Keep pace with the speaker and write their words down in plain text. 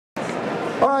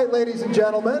All right, ladies and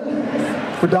gentlemen,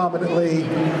 predominantly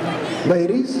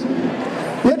ladies,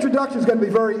 the introduction is going to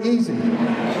be very easy.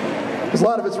 Because a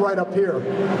lot of it's right up here,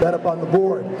 that up on the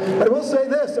board. But I will say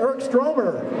this, Eric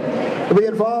Stromer will be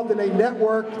involved in a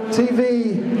network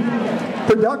TV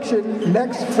production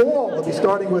next fall. He'll be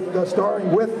starring with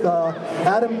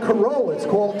Adam Carolla. It's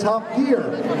called Top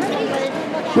Gear.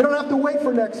 You don't have to wait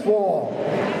for next fall.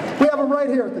 We have him right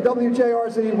here at the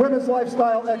WJRZ Women's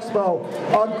Lifestyle Expo.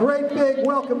 A great big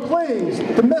welcome, please,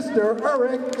 to Mr.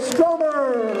 Eric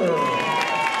Stromer.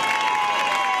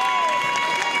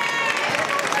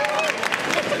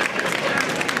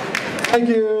 Thank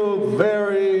you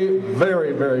very,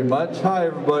 very, very much. Hi,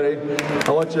 everybody.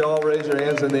 I want you to all raise your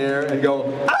hands in the air and go,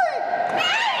 "Aye!"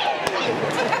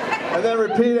 And then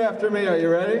repeat after me. Are you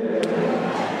ready?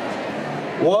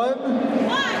 One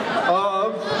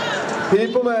of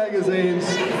People Magazine's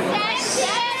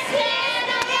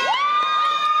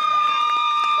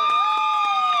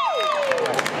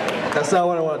That's not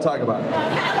what I want to talk about.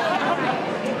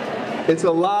 It's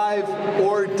alive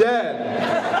or dead.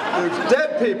 There's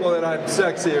dead people that I'm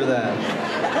sexier than.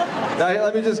 Now,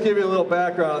 let me just give you a little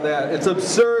background on that. It's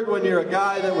absurd when you're a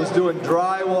guy that was doing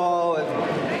drywall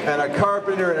and a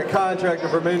carpenter and a contractor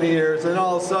for many years, and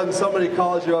all of a sudden somebody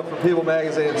calls you up from People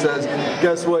Magazine and says,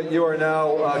 guess what, you are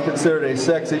now considered a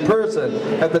sexy person.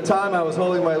 At the time I was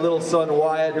holding my little son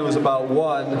Wyatt, who was about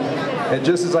 1, and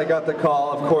just as I got the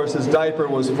call, of course his diaper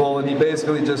was full and he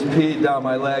basically just peed down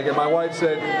my leg, and my wife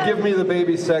said, give me the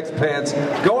baby sex pants,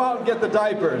 go out and get the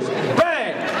diapers.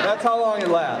 Bang! That's how long it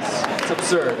lasts. It's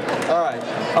absurd. All right,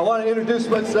 I want to introduce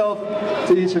myself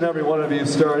to each and every one of you,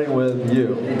 starting with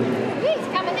you.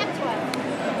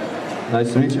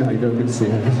 Nice to meet you. How you doing? Good to see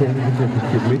you.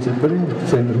 Good to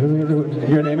meet you.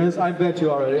 Your name is? I met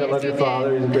you already. I love your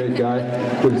father. He's a great guy.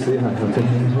 Good to see you.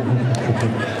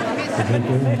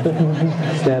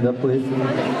 Stand up, please.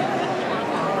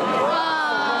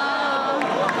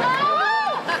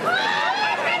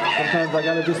 Sometimes I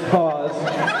gotta just pause.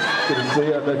 Good to see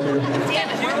you. I bet you.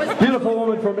 Beautiful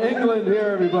woman from England here,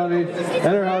 everybody.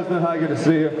 And her husband. Hi, good to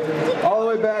see you. All the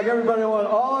way back. Everybody, I want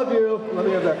all of you. Let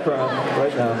me have that crown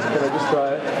right now. Can I just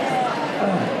try it?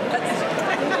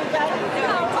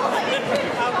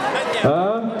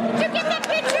 Huh? Did you get that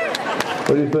picture?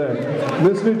 What do you think?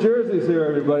 Miss New Jersey's here,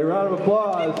 everybody. Round of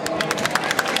applause.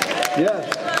 Yes,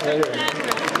 right here.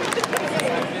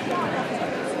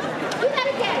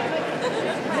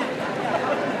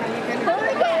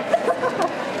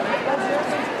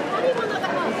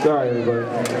 Sorry, everybody.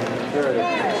 There it is.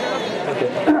 Okay.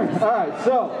 All right,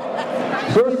 so,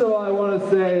 first of all, I want to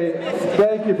say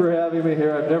thank you for having me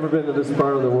here. I've never been to this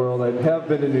part of the world. I have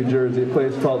been to New Jersey, a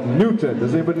place called Newton.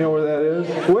 Does anybody know where that is?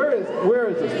 Where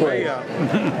is this place?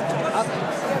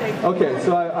 Okay,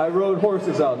 so I rode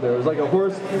horses out there. It was like a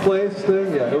horse place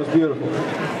thing. Yeah, it was beautiful.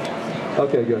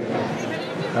 Okay, good.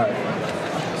 All right.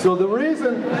 So the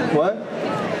reason, what?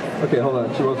 Okay, hold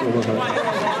on. She wasn't one time.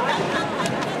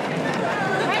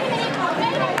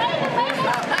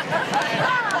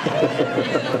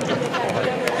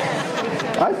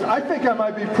 I think I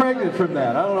might be pregnant from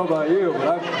that. I don't know about you,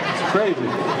 but it's crazy.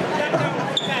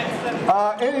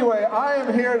 Anyway, I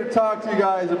am here to talk to you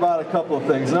guys about a couple of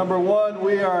things. Number one,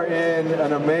 we are in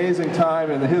an amazing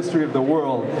time in the history of the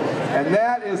world, and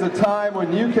that is a time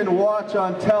when you can watch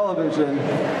on television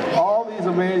all these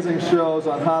amazing shows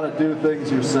on how to do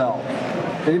things yourself.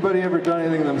 Anybody ever done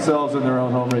anything themselves in their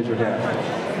own home? Raise your hand.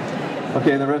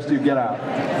 Okay, and the rest of you get out.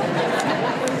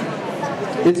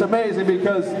 It's amazing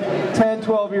because 10,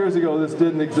 12 years ago this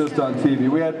didn't exist on TV.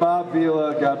 We had Bob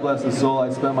Vila, God bless his soul,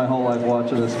 I spent my whole life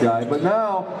watching this guy. But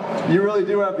now you really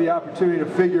do have the opportunity to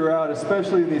figure out,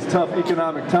 especially in these tough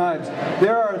economic times,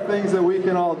 there are things that we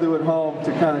can all do at home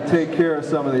to kind of take care of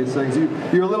some of these things.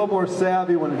 You're a little more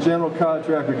savvy when a general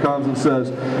contractor comes and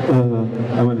says,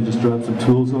 I'm going to just drop some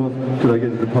tools off, could I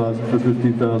get a deposit for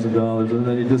 $50,000? And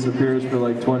then he disappears for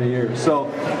like 20 years. So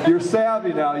you're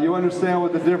savvy now, you understand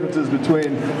what the difference is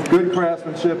between good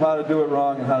craftsmanship, how to do it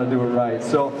wrong, and how to do it right.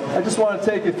 So I just want to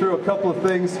take you through a couple of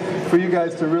things for you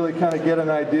guys to really kind of get an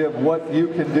idea of what you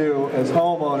can do as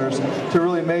homeowners to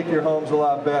really make your homes a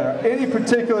lot better. Any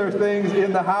particular things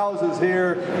in the houses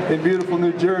here in beautiful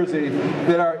New Jersey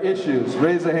that are issues?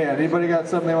 Raise a hand. Anybody got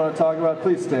something they want to talk about?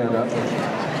 Please stand up.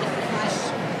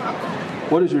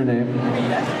 What is your name?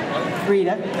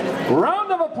 Rita. Round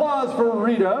of applause for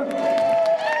Rita.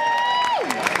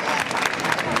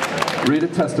 Rita,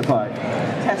 testify.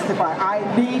 Testify. I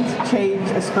need to change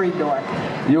a screen door.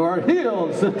 You are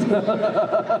healed.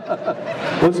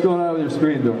 What's going on with your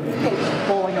screen door? It's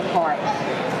falling apart.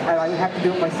 And I have to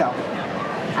do it myself.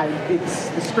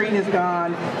 The screen is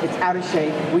gone. It's out of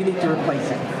shape. We need to replace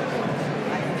it.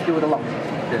 Do it alone.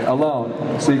 Okay,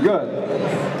 alone. See, good.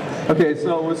 Okay,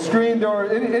 so with screen door,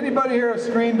 anybody here a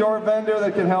screen door vendor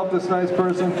that can help this nice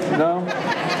person? No?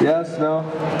 Yes? No?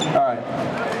 All right.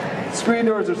 Screen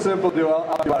doors are simple to do.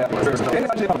 I'll do it afterwards.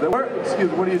 Excuse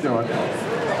me, what are you doing?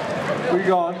 Where are you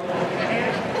going?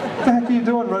 What the heck are you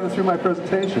doing running through my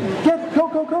presentation? Go,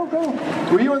 go, go, go.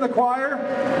 Were you in the choir?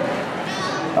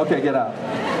 Okay, get out.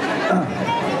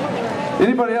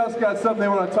 Anybody else got something they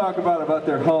want to talk about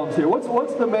their homes here?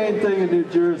 What's the main thing in New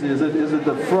Jersey? Is it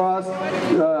the frost,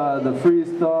 the freeze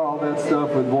thaw, all that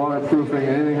stuff with waterproofing?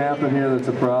 Anything happen here that's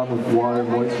a problem with water and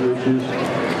moisture issues?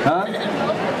 Huh?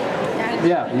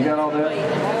 Yeah, you got all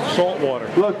that? Salt water.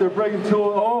 Look, they're bringing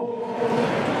tools. Oh,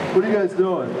 what are you guys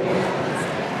doing?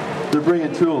 They're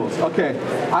bringing tools. Okay,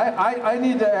 I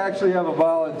need to actually have a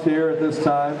volunteer at this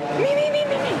time. Me.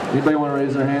 Anybody want to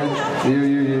raise their hand? You.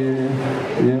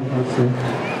 Yeah, let's see.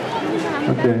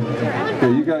 Okay,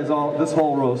 you guys all, this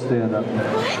whole row stand up.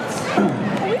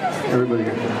 Everybody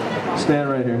here. Stand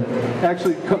right here.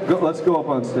 Actually, let's go up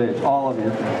on stage. All of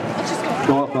you.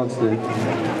 Go up on stage.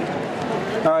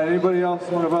 All right, anybody else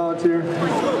want to volunteer?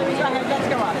 Let's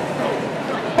go on.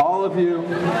 All of you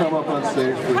come up on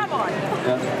stage, please. Come on.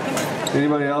 Yeah.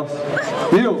 Anybody else?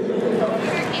 You!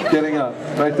 Getting up.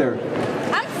 Right there.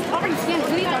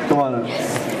 Come on up.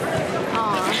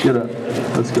 Get up.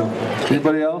 Let's go.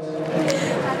 Anybody else?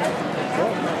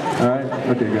 All right?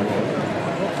 Okay, good.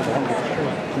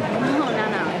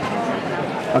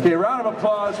 Okay, round of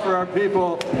applause for our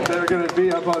people that are going to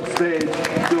be up on stage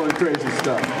doing crazy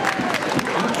stuff.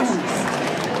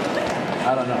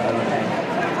 I don't know.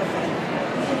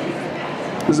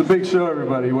 This is a big show,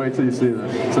 everybody. Wait till you see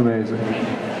this. It's amazing.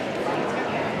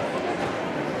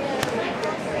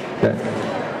 Okay.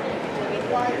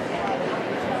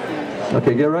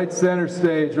 Okay, get right center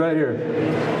stage, right here.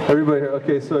 Everybody here.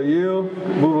 Okay, so you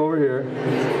move over here.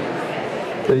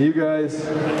 Then you guys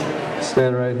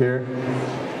stand right here.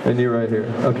 And you right here.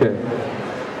 Okay.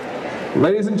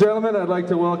 Ladies and gentlemen, I'd like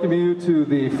to welcome you to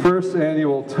the first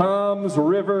annual Tom's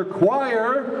River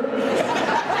Choir.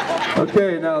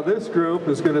 Okay, now this group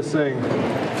is going to sing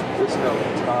this note,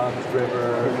 Tom's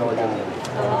River. Go like this.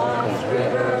 Tom's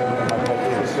River.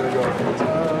 It's going to go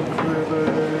Tom's River.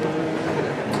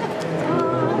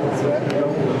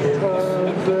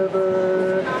 Tom's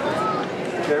River.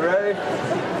 Okay, ready?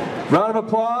 Round of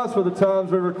applause for the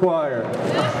Tom's River Choir.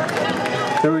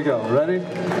 Here we go. Ready?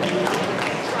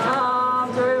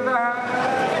 Tom's River.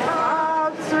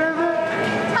 Tom's River.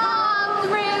 Tom's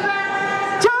River.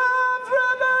 Tom's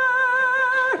River!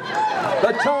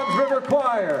 The Tom's River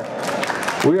Choir.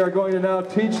 We are going to now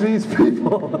teach these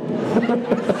people